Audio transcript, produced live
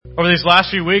Over these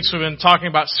last few weeks, we've been talking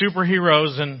about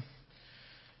superheroes, and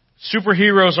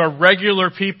superheroes are regular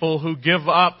people who give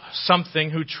up something,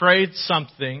 who trade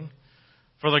something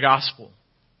for the gospel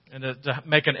and to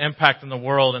make an impact in the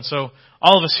world. And so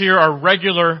all of us here are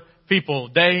regular people,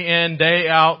 day in, day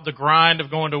out, the grind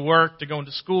of going to work, to going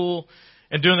to school,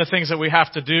 and doing the things that we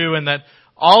have to do, and that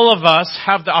all of us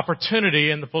have the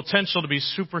opportunity and the potential to be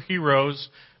superheroes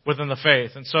within the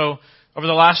faith. And so over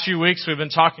the last few weeks, we've been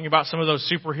talking about some of those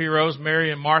superheroes,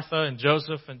 Mary and Martha and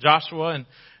Joseph and Joshua. And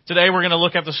today we're going to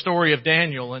look at the story of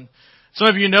Daniel. And some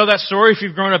of you know that story. If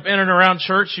you've grown up in and around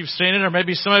church, you've seen it. Or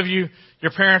maybe some of you,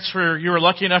 your parents you were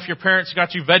lucky enough, your parents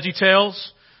got you VeggieTales,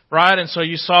 right? And so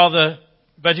you saw the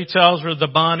VeggieTales were the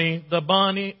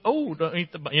bunny, oh, don't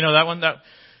eat the bunny. You know that one?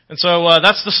 And so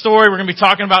that's the story we're going to be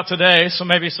talking about today. So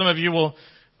maybe some of you will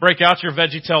break out your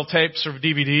VeggieTale tapes or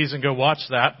DVDs and go watch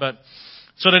that.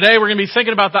 So today we're going to be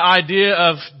thinking about the idea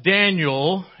of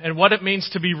Daniel and what it means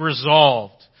to be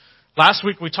resolved. Last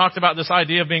week we talked about this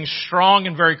idea of being strong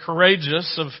and very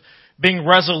courageous, of being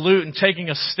resolute and taking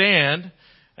a stand.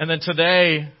 And then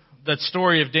today, that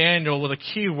story of Daniel with a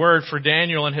key word for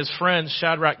Daniel and his friends,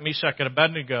 Shadrach, Meshach, and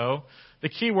Abednego. The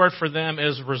key word for them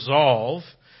is resolve.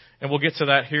 And we'll get to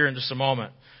that here in just a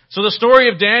moment. So the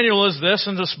story of Daniel is this,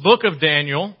 in this book of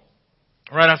Daniel,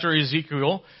 right after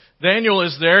Ezekiel. Daniel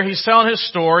is there, he's telling his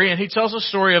story, and he tells a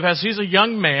story of as he's a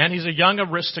young man, he's a young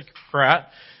aristocrat,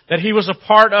 that he was a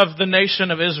part of the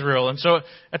nation of Israel. And so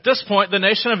at this point, the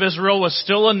nation of Israel was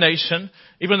still a nation,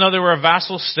 even though they were a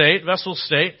vassal state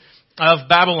of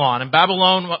Babylon. And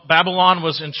Babylon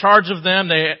was in charge of them.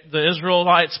 The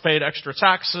Israelites paid extra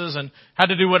taxes and had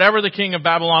to do whatever the king of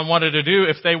Babylon wanted to do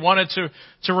if they wanted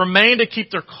to remain, to keep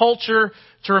their culture,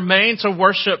 to remain to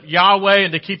worship Yahweh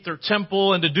and to keep their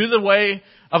temple and to do the way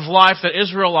of life that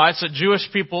Israelites, that Jewish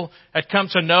people had come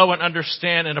to know and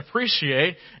understand and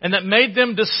appreciate, and that made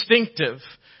them distinctive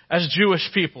as Jewish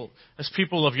people, as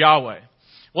people of Yahweh.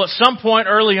 Well, at some point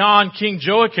early on, King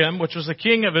Joachim, which was the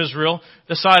king of Israel,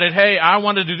 decided, hey, I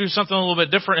wanted to do something a little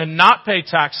bit different and not pay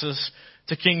taxes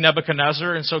to King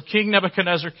Nebuchadnezzar. And so King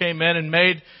Nebuchadnezzar came in and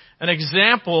made an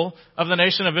example of the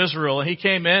nation of Israel. And he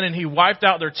came in and he wiped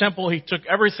out their temple. He took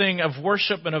everything of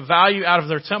worship and of value out of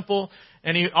their temple.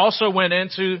 And he also went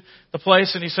into the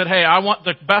place and he said, hey, I want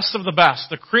the best of the best,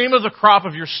 the cream of the crop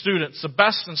of your students, the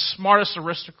best and smartest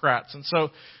aristocrats. And so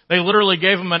they literally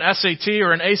gave them an SAT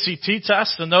or an ACT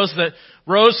test, and those that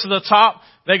rose to the top,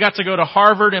 they got to go to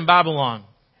Harvard in Babylon.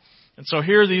 And so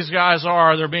here these guys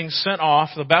are, they're being sent off,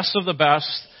 the best of the best.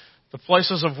 The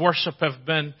places of worship have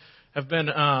been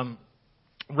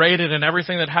raided, and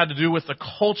everything that had to do with the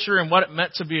culture and what it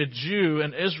meant to be a Jew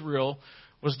in Israel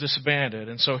was disbanded.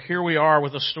 And so here we are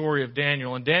with the story of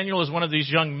Daniel. And Daniel is one of these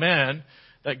young men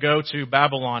that go to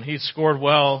Babylon. He scored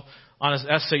well on his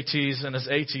SATs and his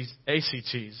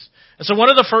ACTs. And so one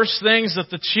of the first things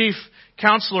that the chief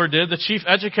counselor did, the chief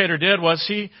educator did, was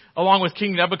he, along with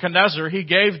King Nebuchadnezzar, he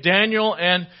gave Daniel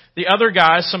and the other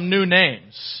guys some new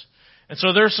names. And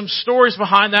so there's some stories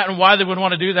behind that and why they would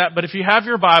want to do that. But if you have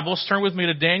your Bibles, turn with me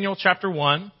to Daniel chapter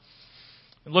 1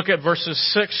 and look at verses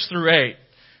 6 through 8.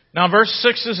 Now, verse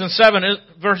 6 and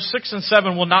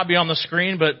 7 will not be on the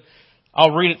screen, but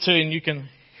I'll read it to you and you can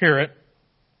hear it.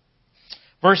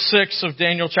 Verse 6 of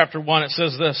Daniel chapter 1, it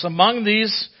says this: among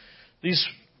these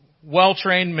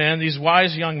well-trained men, these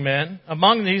wise young men,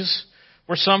 among these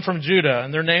were some from Judah,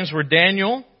 and their names were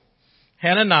Daniel,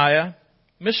 Hananiah,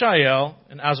 Mishael,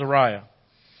 and Azariah.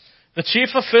 The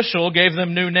chief official gave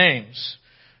them new names.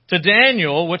 To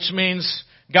Daniel, which means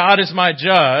God is my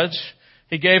judge,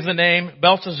 he gave the name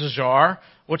Belteshazzar,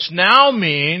 which now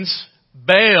means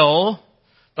Baal,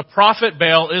 the prophet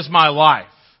Baal is my life.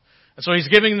 And so he's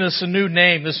giving this a new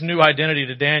name, this new identity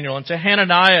to Daniel. And to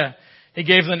Hananiah, he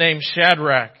gave the name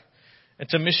Shadrach. And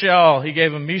to Mishael, he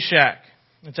gave him Meshach.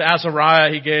 And to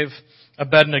Azariah, he gave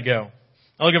Abednego.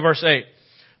 Now look at verse 8.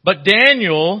 But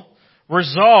Daniel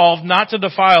resolved not to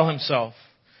defile himself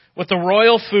with the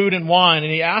royal food and wine,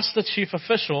 and he asked the chief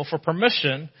official for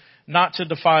permission not to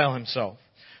defile himself.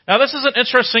 Now this is an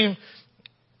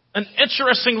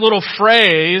interesting little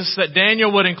phrase that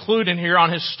Daniel would include in here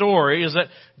on his story, is that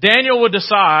Daniel would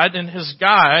decide, and his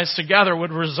guys together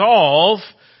would resolve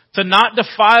to not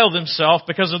defile themselves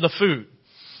because of the food.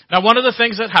 Now one of the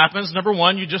things that happens, number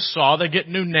one, you just saw, they get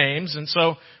new names. And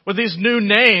so with these new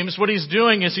names, what he's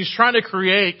doing is he's trying to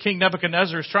create, King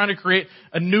Nebuchadnezzar is trying to create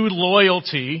a new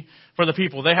loyalty for the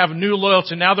people. They have new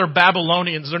loyalty. Now they're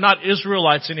Babylonians. They're not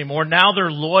Israelites anymore. Now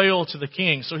they're loyal to the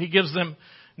king. So he gives them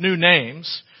new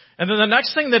names. And then the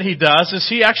next thing that he does is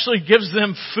he actually gives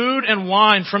them food and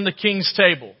wine from the king's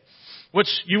table. which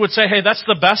you would say, hey, that's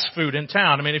the best food in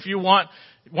town. I mean, if you want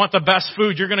the best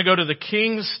food, you're going to go to the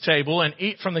king's table and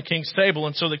eat from the king's table.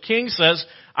 And so the king says,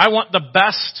 I want the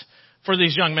best for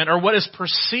these young men, or what is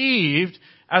perceived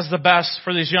as the best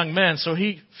for these young men. So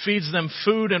he feeds them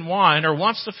food and wine, or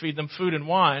wants to feed them food and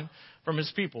wine from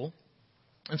his people.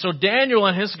 And so Daniel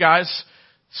and his guys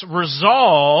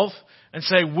resolve and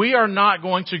say, we are not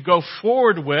going to go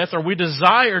forward with, or we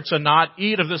desire to not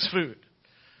eat of this food.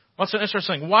 What's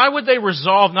interesting? Why would they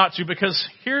resolve not to? Because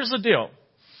here's the deal.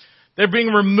 They're being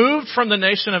removed from the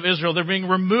nation of Israel. They're being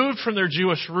removed from their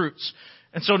Jewish roots.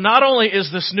 And so not only is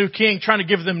this new king trying to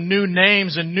give them new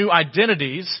names and new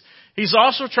identities, he's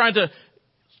also trying to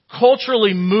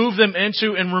culturally move them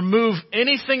into and remove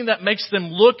anything that makes them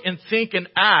look and think and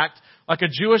act like a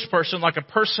Jewish person, like a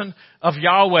person of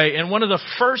Yahweh. And one of the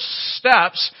first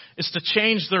steps is to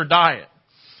change their diet.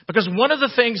 Because one of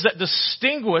the things that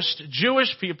distinguished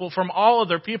Jewish people from all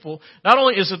other people, not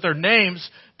only is it their names,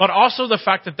 but also the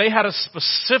fact that they had a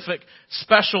specific,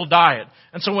 special diet.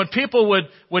 And so when people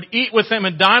would eat with them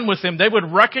and dine with them, they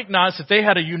would recognize that they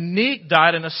had a unique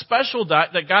diet and a special diet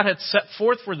that God had set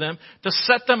forth for them to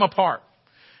set them apart.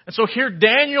 And so here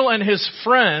Daniel and his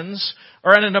friends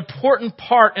are at an important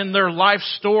part in their life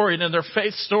story and in their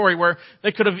faith story where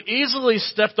they could have easily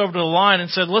stepped over the line and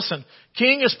said, listen,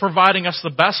 King is providing us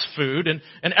the best food and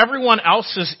everyone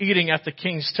else is eating at the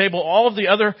king's table. All of the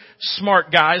other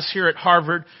smart guys here at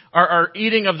Harvard are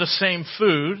eating of the same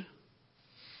food.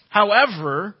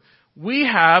 However, we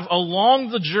have, along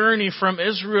the journey from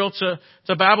Israel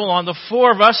to Babylon, the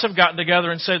four of us have gotten together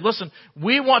and said, listen,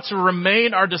 we want to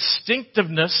remain our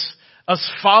distinctiveness as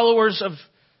followers of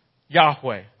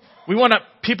Yahweh. We want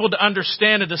people to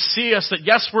understand and to see us that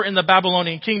yes, we're in the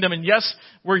Babylonian kingdom, and yes,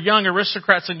 we're young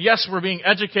aristocrats, and yes, we're being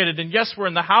educated, and yes, we're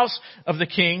in the house of the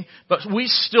king, but we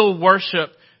still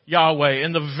worship Yahweh.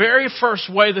 And the very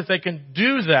first way that they can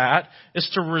do that is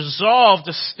to resolve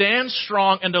to stand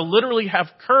strong and to literally have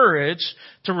courage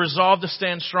to resolve to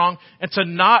stand strong and to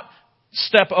not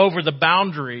step over the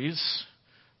boundaries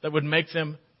that would make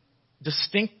them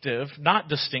distinctive, not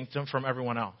distinctive from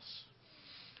everyone else.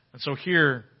 And so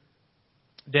here,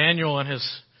 Daniel and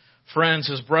his friends,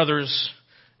 his brothers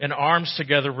in arms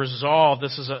together resolve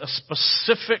this is a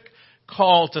specific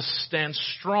call to stand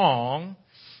strong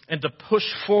and to push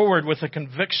forward with a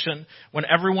conviction when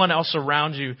everyone else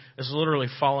around you is literally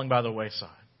falling by the wayside.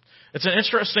 It's an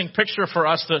interesting picture for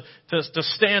us to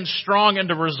stand strong and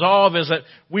to resolve is that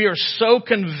we are so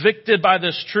convicted by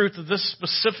this truth of this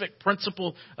specific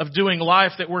principle of doing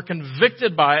life that we're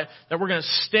convicted by it, that we're going to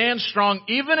stand strong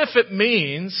even if it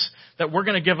means that we're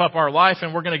going to give up our life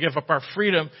and we're going to give up our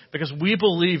freedom because we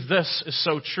believe this is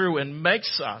so true and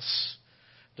makes us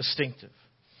distinctive.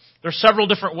 There are several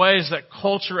different ways that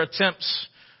culture attempts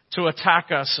to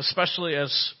attack us, especially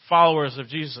as followers of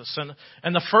Jesus.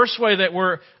 And the first way that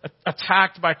we're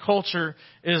attacked by culture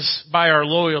is by our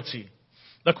loyalty.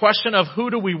 The question of who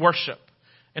do we worship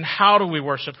and how do we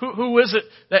worship? Who is it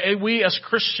that we as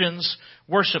Christians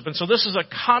worship? And so this is a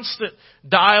constant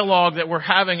dialogue that we're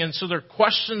having. And so there are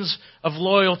questions of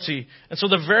loyalty. And so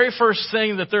the very first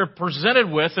thing that they're presented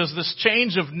with is this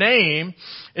change of name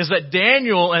is that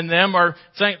Daniel and them are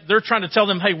saying, they're trying to tell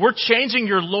them, hey, we're changing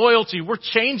your loyalty. We're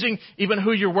changing even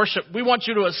who you worship. We want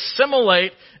you to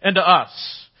assimilate into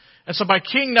us. And so by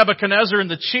King Nebuchadnezzar and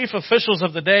the chief officials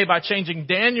of the day, by changing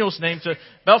Daniel's name to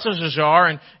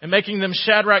Belteshazzar and making them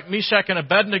Shadrach, Meshach, and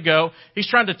Abednego, he's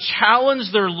trying to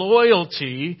challenge their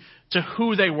loyalty to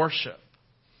who they worship.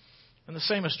 And the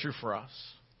same is true for us.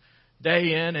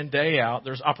 Day in and day out,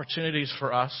 there's opportunities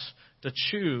for us to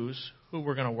choose who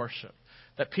we're going to worship.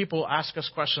 That people ask us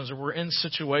questions or we're in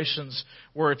situations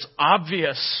where it's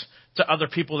obvious to other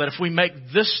people that if we make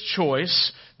this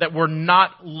choice, that we're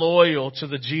not loyal to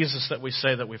the Jesus that we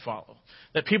say that we follow.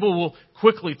 That people will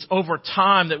quickly, over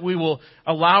time, that we will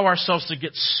allow ourselves to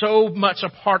get so much a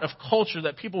part of culture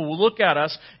that people will look at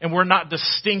us and we're not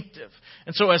distinctive.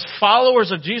 And so as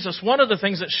followers of Jesus, one of the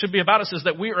things that should be about us is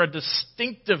that we are a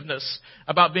distinctiveness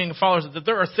about being followers. That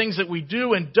there are things that we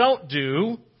do and don't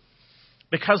do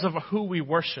because of who we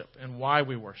worship and why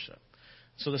we worship.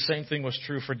 So the same thing was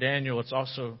true for Daniel. It's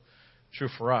also true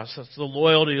for us. That's the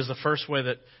loyalty is the first way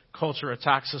that culture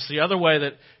attacks us. The other way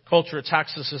that culture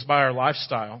attacks us is by our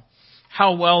lifestyle.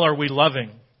 How well are we loving?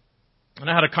 And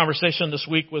I had a conversation this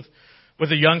week with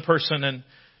a young person, and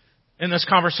in this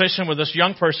conversation with this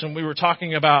young person, we were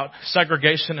talking about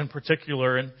segregation in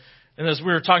particular, and as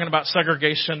we were talking about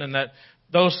segregation and that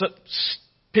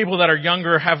people that are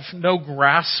younger have no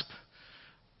grasp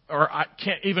or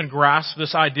can't even grasp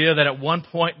this idea that at one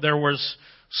point there was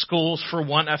schools for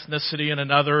one ethnicity and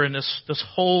another, and this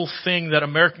whole thing that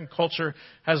American culture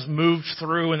has moved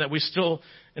through and that we still,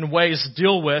 in ways,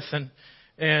 deal with.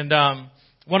 And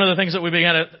one of the things that we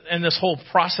began in this whole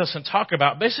process and talk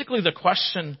about, basically the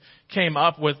question came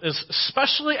up with is,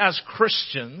 especially as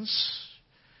Christians,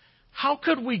 how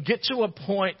could we get to a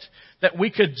point that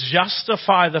we could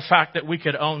justify the fact that we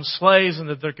could own slaves and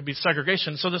that there could be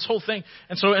segregation? So this whole thing,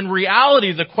 and so in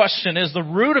reality, the question is, the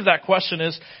root of that question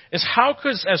is how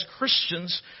could, as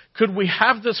Christians, could we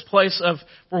have this place of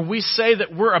where we say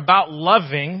that we're about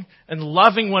loving and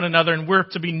loving one another and we're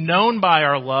to be known by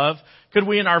our love? Could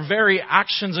we, in our very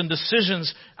actions and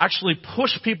decisions, actually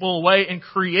push people away and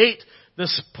create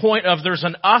this point of there's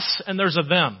an us and there's a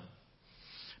them?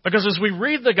 Because as we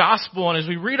read the gospel and as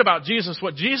we read about Jesus,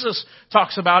 what Jesus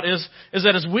talks about is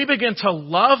that as we begin to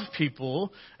love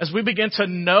people, as we begin to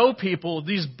know people,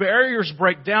 these barriers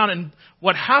break down. And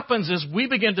what happens is we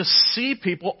begin to see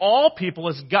people, all people,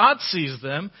 as God sees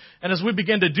them. And as we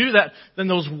begin to do that, then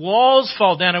those walls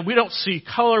fall down and we don't see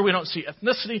color, we don't see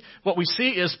ethnicity. What we see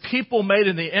is people made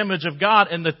in the image of God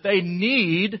and that they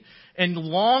need and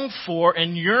long for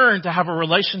and yearn to have a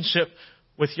relationship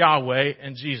with Yahweh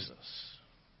and Jesus.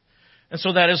 And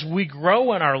so that as we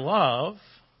grow in our love,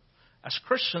 as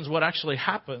Christians, what actually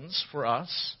happens for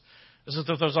us is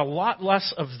that there's a lot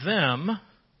less of them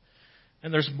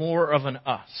and there's more of an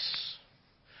us.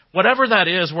 Whatever that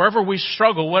is, wherever we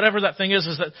struggle, whatever that thing is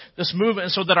that this movement,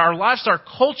 and so that our lives, our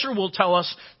culture will tell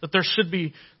us that there should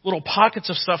be little pockets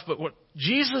of stuff, but what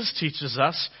Jesus teaches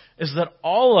us is that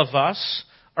all of us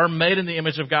are made in the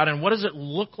image of God. And what does it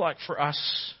look like for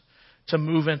us to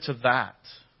move into that,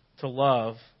 to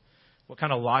love? What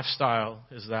kind of lifestyle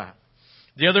is that?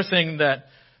 The other thing that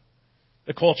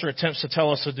the culture attempts to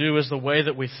tell us to do is the way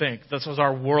that we think. This is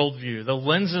our worldview, the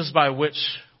lenses by which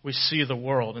we see the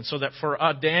world. And so that for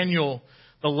Daniel,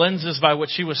 the lenses by which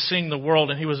he was seeing the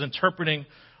world, and he was interpreting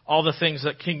all the things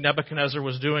that King Nebuchadnezzar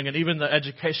was doing, and even the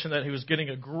education that he was getting,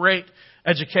 a great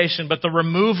education, but the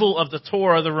removal of the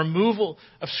Torah, the removal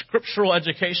of scriptural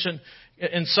education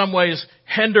in some ways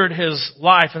hindered his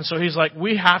life. And so he's like,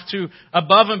 we have to,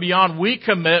 above and beyond, we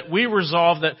commit, we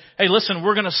resolve that, hey, listen,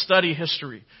 we're going to study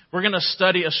history. We're going to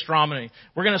study astronomy.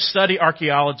 We're going to study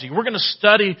archaeology. We're going to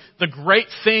study the great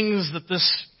things that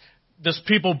this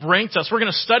people bring to us. We're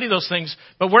going to study those things,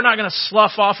 but we're not going to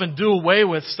slough off and do away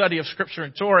with study of Scripture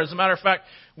and Torah. As a matter of fact,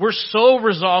 we're so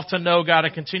resolved to know God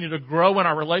and continue to grow in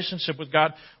our relationship with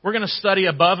God. We're going to study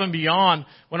above and beyond.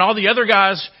 When all the other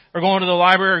guys are going to the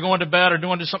library or going to bed or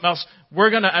doing something else, we're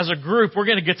going to, as a group, we're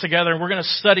going to get together and we're going to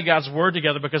study God's Word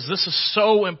together because this is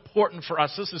so important for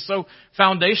us. This is so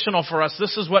foundational for us.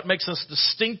 This is what makes us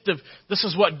distinctive. This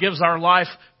is what gives our life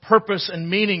purpose and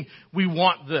meaning. We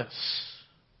want this.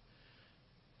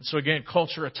 So again,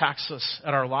 culture attacks us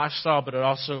at our lifestyle, but it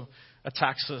also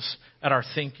attacks us at our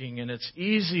thinking. And it's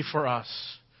easy for us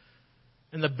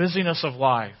in the busyness of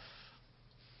life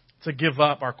to give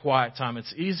up our quiet time.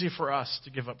 It's easy for us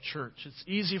to give up church. It's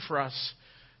easy for us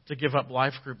to give up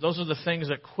life group. Those are the things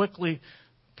that quickly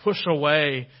push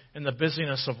away in the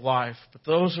busyness of life. But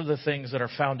those are the things that are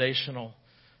foundational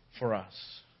for us.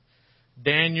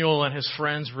 Daniel and his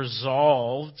friends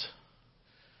resolved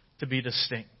to be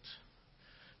distinct.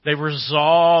 They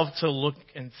resolved to look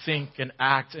and think and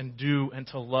act and do and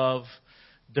to love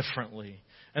differently.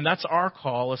 And that's our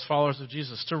call as followers of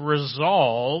Jesus, to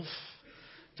resolve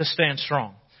to stand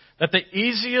strong. That the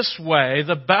easiest way,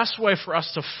 the best way for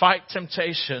us to fight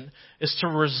temptation is to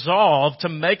resolve to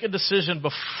make a decision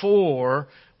before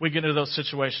we get into those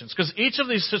situations. Because each of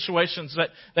these situations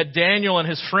that Daniel and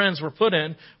his friends were put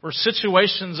in were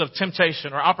situations of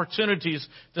temptation or opportunities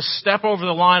to step over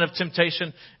the line of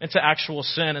temptation into actual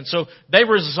sin. And so they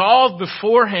resolved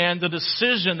beforehand the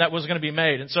decision that was going to be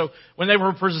made. And so when they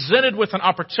were presented with an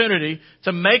opportunity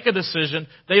to make a decision,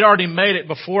 they'd already made it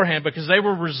beforehand because they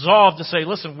were resolved to say,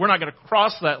 listen, we're not going to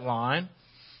cross that line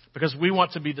because we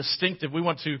want to be distinctive. We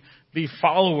want to be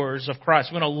followers of Christ.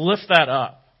 We want to lift that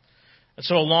up. And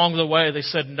so along the way, they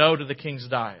said no to the king's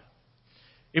diet.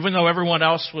 Even though everyone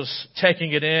else was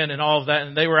taking it in and all of that,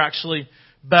 and they were actually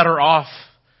better off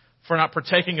for not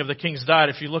partaking of the king's diet.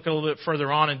 If you look a little bit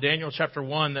further on in Daniel chapter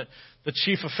 1, that the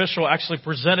chief official actually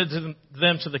presented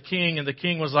them to the king, and the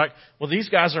king was like, well, these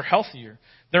guys are healthier.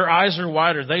 Their eyes are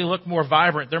wider. They look more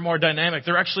vibrant. They're more dynamic.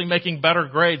 They're actually making better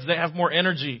grades. They have more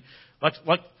energy.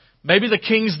 Like maybe the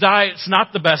king's diet's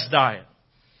not the best diet.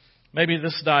 Maybe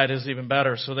this diet is even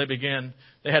better. So they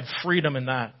had freedom in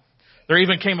that. There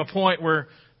even came a point where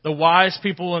the wise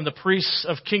people and the priests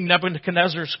of King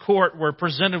Nebuchadnezzar's court were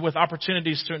presented with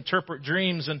opportunities to interpret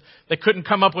dreams, and they couldn't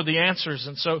come up with the answers.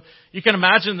 And so you can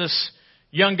imagine this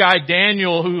young guy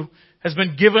Daniel, who has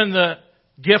been given the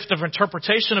gift of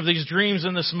interpretation of these dreams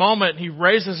in this moment, he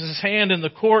raises his hand in the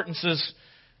court and says,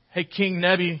 "Hey, King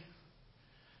Nebi,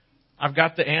 I've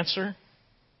got the answer."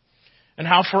 And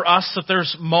how for us that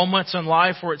there's moments in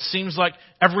life where it seems like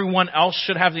everyone else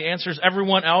should have the answers.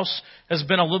 Everyone else has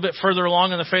been a little bit further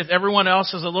along in the faith. Everyone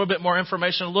else has a little bit more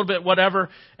information, a little bit whatever.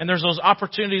 And there's those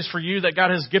opportunities for you that God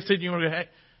has gifted you. And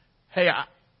hey,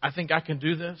 I think I can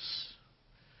do this.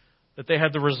 That they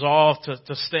had the resolve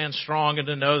to stand strong and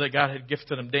to know that God had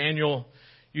gifted them. Daniel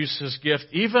used his gift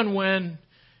even when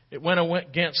it went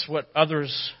against what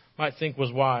others might think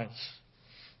was wise.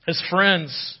 His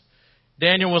friends,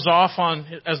 Daniel was off on,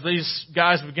 as these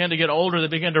guys began to get older, they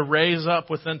began to raise up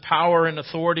within power and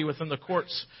authority within the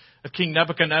courts of King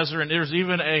Nebuchadnezzar. And there's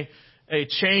even a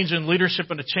change in leadership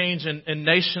and a change in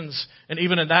nations. And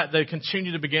even in that, they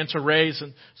continue to begin to raise.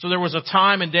 And so there was a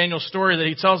time in Daniel's story that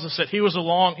he tells us that he was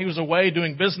away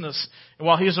doing business. And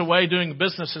while he was away doing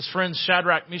business, his friends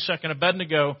Shadrach, Meshach, and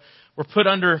Abednego were put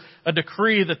under a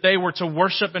decree that they were to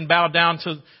worship and bow down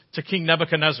to King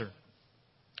Nebuchadnezzar.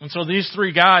 And so these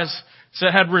three guys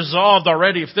had resolved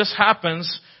already, if this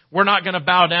happens, we're not going to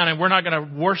bow down and we're not going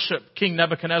to worship King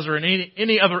Nebuchadnezzar in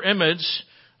any other image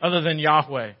other than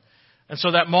Yahweh. And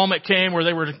so that moment came where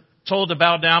they were told to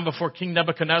bow down before King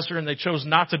Nebuchadnezzar, and they chose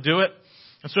not to do it.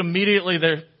 And so immediately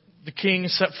the king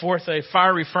set forth a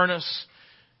fiery furnace,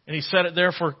 and he set it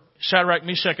there for Shadrach,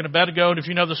 Meshach, and Abednego. And if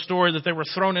you know the story, that they were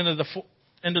thrown into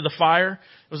the fire.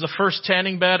 It was the first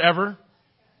tanning bed ever.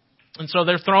 And so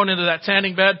they're thrown into that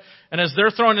tanning bed. And as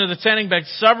they're thrown into the tanning bed,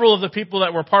 several of the people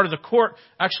that were part of the court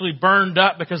actually burned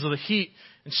up because of the heat.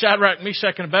 And Shadrach,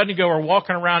 Meshach, and Abednego are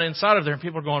walking around inside of there. And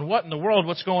people are going, "What in the world?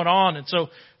 What's going on?" And so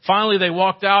finally they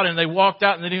walked out, and they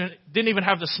didn't even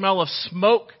have the smell of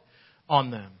smoke on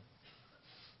them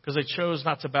because they chose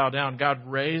not to bow down. God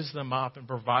raised them up and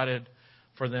provided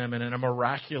for them in a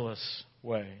miraculous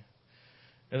way.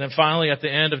 And then finally, at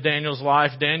the end of Daniel's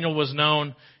life, Daniel was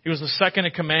known. He was the second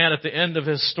in command at the end of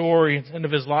his story, end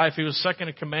of his life. He was second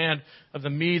in command of the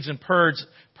Medes and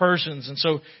Persians. And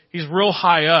so he's real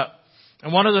high up.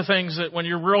 And one of the things that when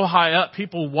you're real high up,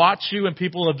 people watch you and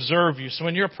people observe you. So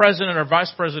when you're president or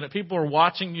vice president, people are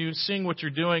watching you, seeing what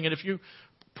you're doing. And if you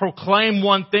proclaim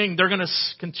one thing, they're going to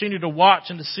continue to watch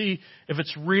and to see if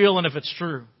it's real and if it's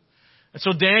true. And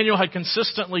so Daniel had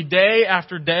consistently, day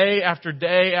after day after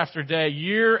day after day,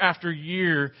 year after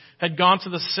year, had gone to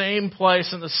the same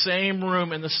place in the same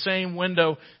room in the same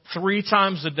window 3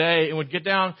 times a day and would get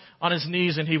down on his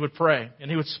knees and he would pray.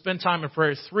 And he would spend time in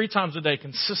prayer 3 times a day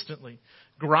consistently,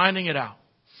 grinding it out.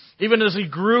 Even as he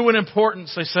grew in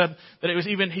importance, they said that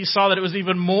he saw that it was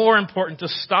even more important to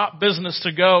stop business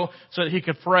to go so that he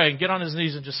could pray and get on his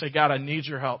knees and just say, "God, I need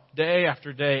your help," day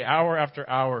after day, hour after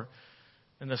hour.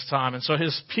 In this time. And so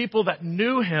his people that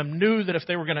knew him knew that if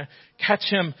they were going to catch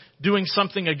him doing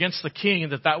something against the king,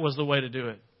 that was the way to do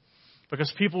it.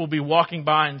 Because people will be walking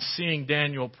by and seeing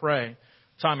Daniel pray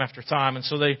time after time. And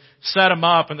so they set him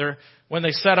up, and when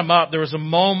they set him up, there was a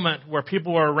moment where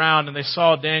people were around and they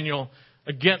saw Daniel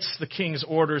against the king's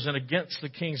orders and against the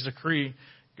king's decree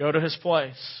go to his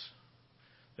place.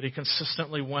 But he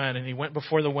consistently went, and he went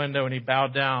before the window and he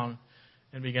bowed down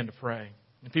and began to pray.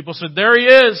 And people said, "There he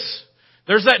is.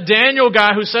 There's that Daniel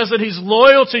guy who says that he's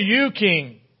loyal to you,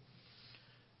 king."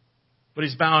 But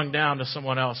he's bowing down to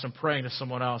someone else and praying to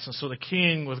someone else. And so the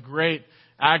king, with great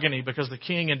agony, because the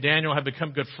king and Daniel had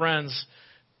become good friends,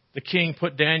 the king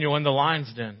put Daniel in the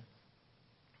lion's den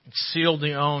and sealed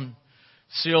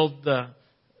the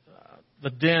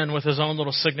den with his own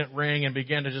little signet ring and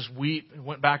began to just weep and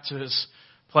went back to his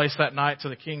place that night, to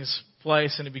the king's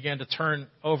place, and he began to turn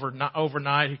over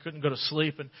overnight. He couldn't go to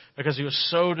sleep because he was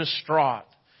so distraught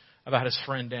about his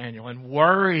friend Daniel and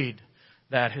worried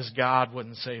that his God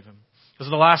wouldn't save him. Because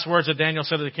the last words that Daniel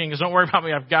said to the king is, "Don't worry about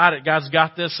me. I've got it. God's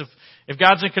got this. If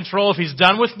God's in control, if he's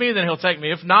done with me, then he'll take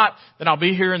me. If not, then I'll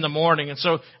be here in the morning." And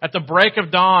so at the break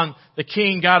of dawn, the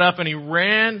king got up and he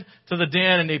ran to the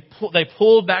den, and they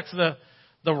pulled back to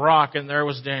the rock, and there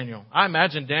was Daniel. I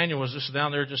imagine Daniel was just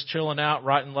down there just chilling out,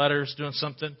 writing letters, doing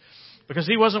something, because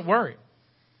he wasn't worried.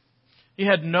 He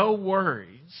had no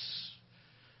worries.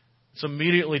 So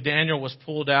immediately Daniel was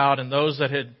pulled out, and those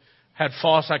that had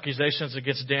false accusations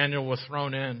against Daniel were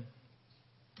thrown in,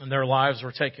 and their lives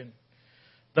were taken.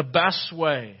 The best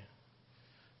way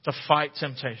to fight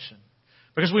temptation,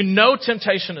 because we know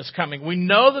temptation is coming. We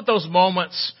know that those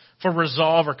moments for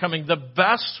resolve are coming. The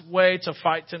best way to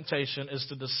fight temptation is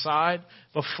to decide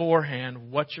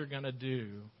beforehand what you're going to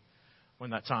do when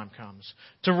that time comes.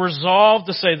 To resolve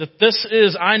to say that this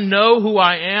is, I know who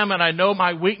I am and I know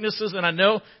my weaknesses and I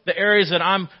know the areas that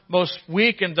I'm most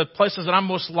weak and the places that I'm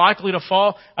most likely to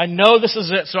fall. I know this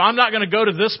is it. So I'm not going to go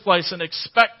to this place and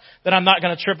expect that I'm not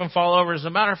going to trip and fall over. As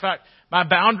a matter of fact, my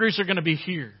boundaries are going to be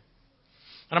here.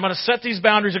 And I'm going to set these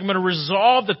boundaries. I'm going to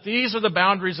resolve that these are the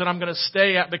boundaries that I'm going to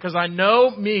stay at because I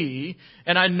know me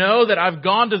and I know that I've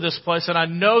gone to this place and I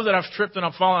know that I've tripped and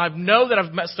I've fallen. I know that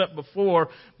I've messed up before,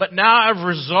 but now I've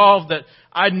resolved that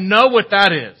I know what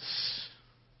that is.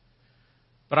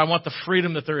 But I want the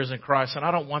freedom that there is in Christ, and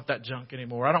I don't want that junk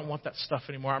anymore. I don't want that stuff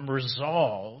anymore. I'm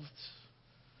resolved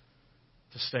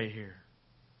to stay here.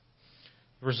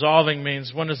 Resolving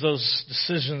means when is those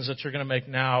decisions that you're going to make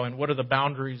now, and what are the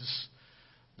boundaries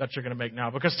that you're going to make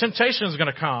now? Because temptation is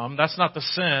going to come. That's not the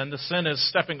sin. The sin is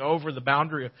stepping over the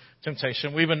boundary of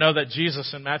temptation. We even know that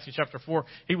Jesus in Matthew chapter 4,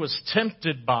 He was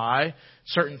tempted by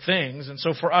certain things. And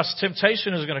so for us,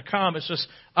 temptation is going to come. It's just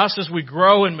us as we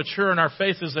grow and mature in our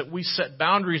faith is that we set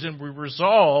boundaries and we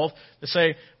resolve to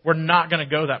say, we're not going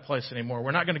to go that place anymore.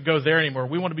 We're not going to go there anymore.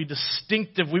 We want to be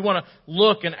distinctive. We want to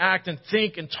look and act and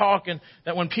think and talk, and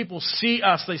that when people see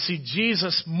us, they see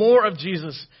Jesus, more of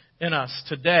Jesus in us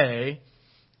today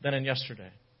than in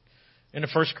yesterday. In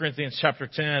 1 Corinthians chapter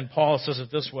 10, Paul says it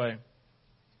this way: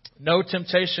 no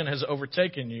temptation has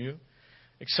overtaken you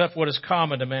except what is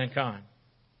common to mankind.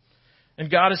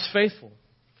 And God is faithful.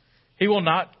 He will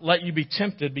not let you be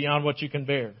tempted beyond what you can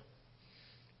bear.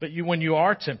 But when you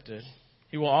are tempted,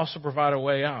 He will also provide a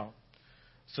way out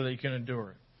so that you can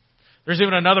endure it. There's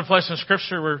even another place in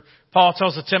Scripture where Paul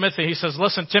tells to Timothy, he says,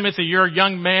 listen, Timothy, you're a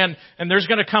young man, and there's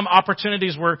going to come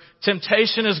opportunities where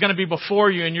temptation is going to be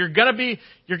before you, and you're going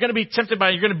to be tempted by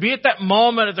it. You're going to be at that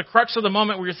moment, at the crux of the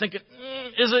moment where you're thinking,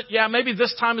 is it? Yeah, maybe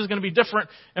this time is going to be different.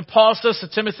 And Paul says to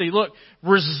Timothy, look,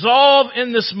 resolve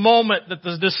in this moment that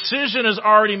the decision is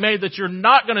already made that you're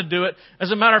not going to do it.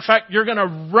 As a matter of fact, you're going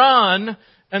to run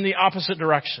in the opposite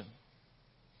direction.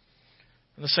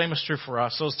 And the same is true for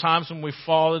us. Those times when we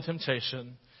fall to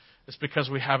temptation, it's because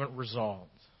we haven't resolved.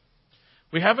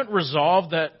 We haven't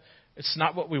resolved that it's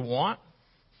not what we want.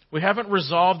 We haven't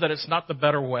resolved that it's not the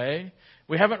better way.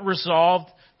 We haven't resolved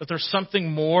that there's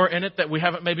something more in it that we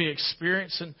haven't maybe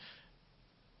experienced. And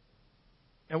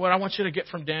what I want you to get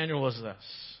from Daniel is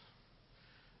this: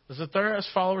 is that there, as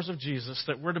followers of Jesus,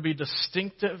 that we're to be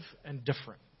distinctive and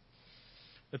different.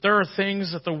 That there are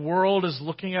things that the world is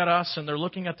looking at us, and they're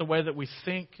looking at the way that we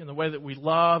think and the way that we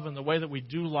love and the way that we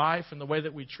do life and the way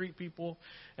that we treat people,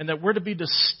 and that we're to be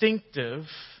distinctive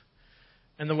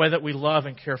in the way that we love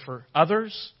and care for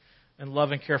others and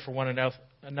love and care for one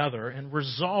another, and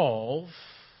resolve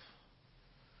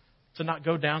to not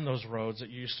go down those roads that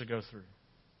you used to go through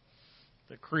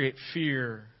that create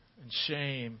fear and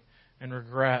shame and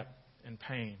regret and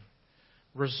pain.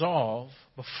 Resolve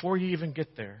before you even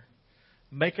get there.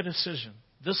 Make a decision.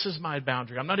 This is my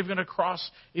boundary. I'm not even going to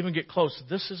even get close.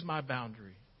 This is my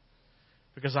boundary.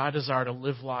 Because I desire to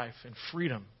live life in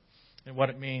freedom and what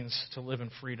it means to live in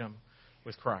freedom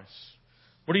with Christ.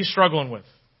 What are you struggling with?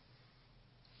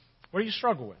 What do you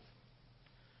struggle with?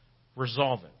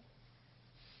 Resolve it.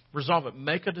 Resolve it.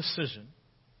 Make a decision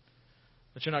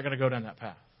that you're not going to go down that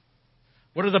path.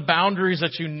 What are the boundaries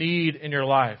that you need in your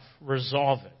life?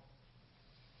 Resolve it.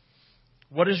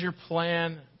 What is your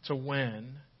plan to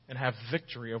win and have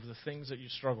victory over the things that you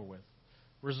struggle with?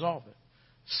 Resolve it.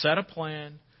 Set a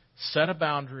plan, set a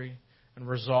boundary, and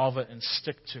resolve it and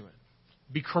stick to it.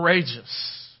 Be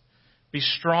courageous. Be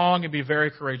strong and be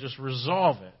very courageous.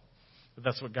 Resolve it. But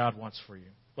that's what God wants for you.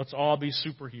 Let's all be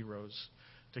superheroes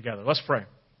together. Let's pray.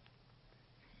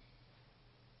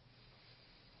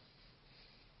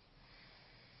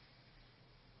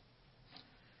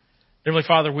 Heavenly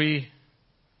Father, we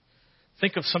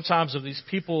think of sometimes of these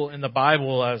people in the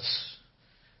Bible as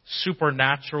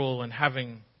supernatural and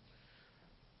having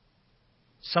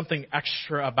something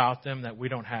extra about them that we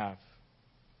don't have.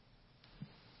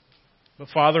 But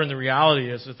Father, and the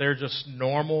reality is that they're just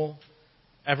normal,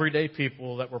 everyday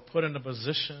people that were put in a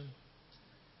position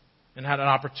and had an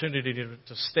opportunity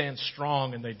to stand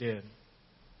strong, and they did.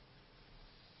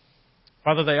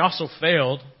 Father, they also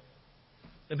failed.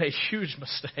 They made huge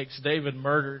mistakes. David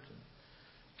murdered,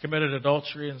 committed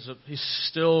adultery, and so he's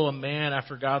still a man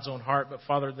after God's own heart. But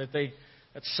Father, that they,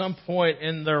 at some point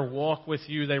in their walk with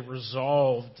you, they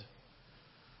resolved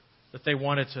that they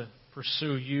wanted to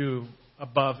pursue you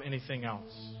above anything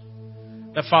else.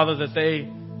 That, Father, that they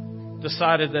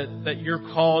decided that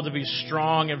you're called to be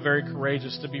strong and very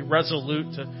courageous, to be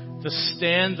resolute, to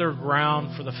stand their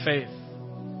ground for the faith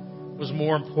was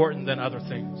more important than other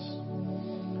things.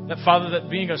 That, Father, that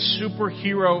being a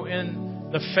superhero in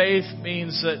The faith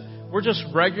means that we're just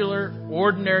regular,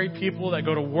 ordinary people that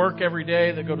go to work every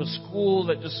day, that go to school,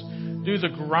 that just do the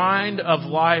grind of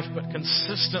life, but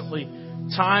consistently,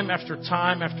 time after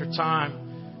time after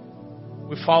time,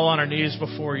 we fall on our knees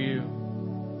before you.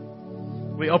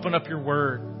 We open up your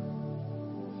Word.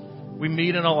 We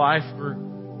meet in a life group.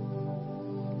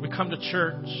 We come to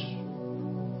church.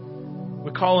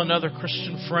 We call another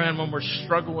Christian friend when we're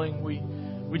struggling.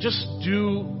 We just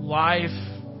do life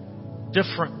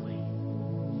differently.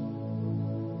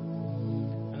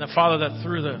 And that, Father, that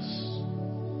through this,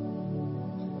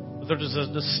 there's a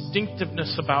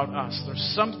distinctiveness about us.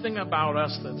 There's something about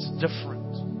us that's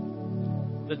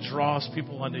different, that draws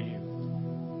people unto you.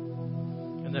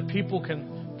 And that people can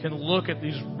look at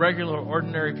these regular,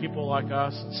 ordinary people like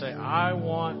us and say, I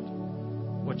want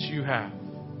what you have.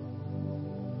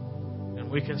 And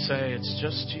we can say, it's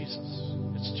just Jesus.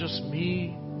 It's just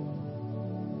me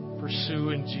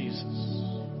pursuing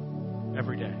Jesus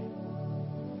every day.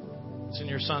 It's in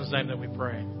your Son's name that we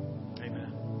pray.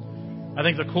 Amen. I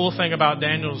think the cool thing about the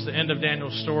end of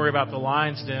Daniel's story about the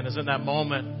lion's den is in that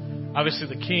moment, obviously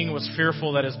the king was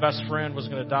fearful that his best friend was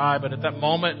going to die, but at that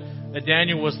moment that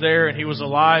Daniel was there and he was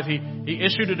alive, he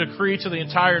issued a decree to the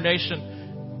entire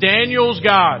nation. Daniel's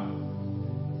God,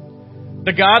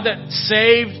 the God that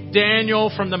saved Daniel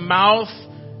from the mouth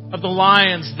of the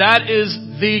lions, that is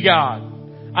the God.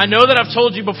 I know that I've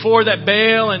told you before that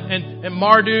Baal and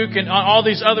Marduk and all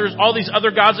these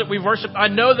other gods that we've worshipped, I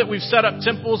know that we've set up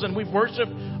temples and we've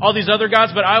worshipped all these other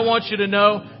gods, but I want you to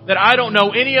know that I don't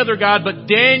know any other God but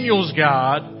Daniel's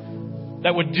God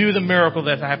that would do the miracle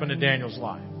that happened in Daniel's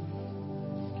life.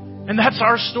 And that's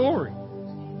our story.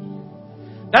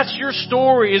 That's your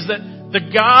story, is that the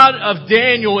God of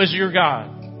Daniel is your God.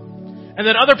 And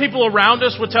that other people around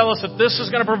us would tell us that this is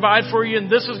going to provide for you and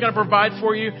this is going to provide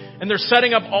for you. And they're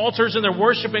setting up altars and they're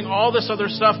worshiping all this other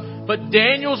stuff. But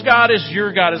Daniel's God is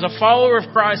your God, as a follower of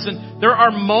Christ. And there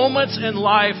are moments in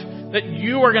life that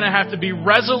you are going to have to be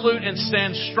resolute and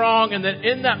stand strong. And that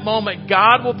in that moment,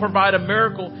 God will provide a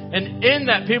miracle. And in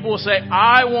that, people will say,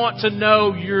 I want to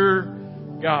know your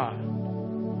God.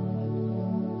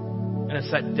 And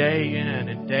it's that day in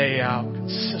and day out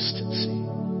consistency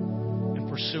in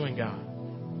pursuing God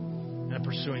and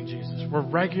pursuing Jesus. We're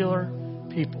regular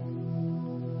people,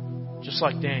 just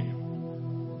like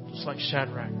Daniel, just like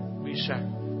Shadrach, Meshach,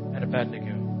 and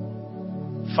Abednego.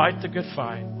 Fight the good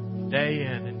fight day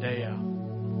in and day out.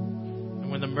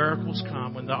 And when the miracles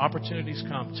come, when the opportunities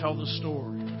come, tell the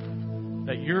story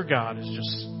that your God is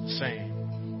just the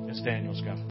same as Daniel's God.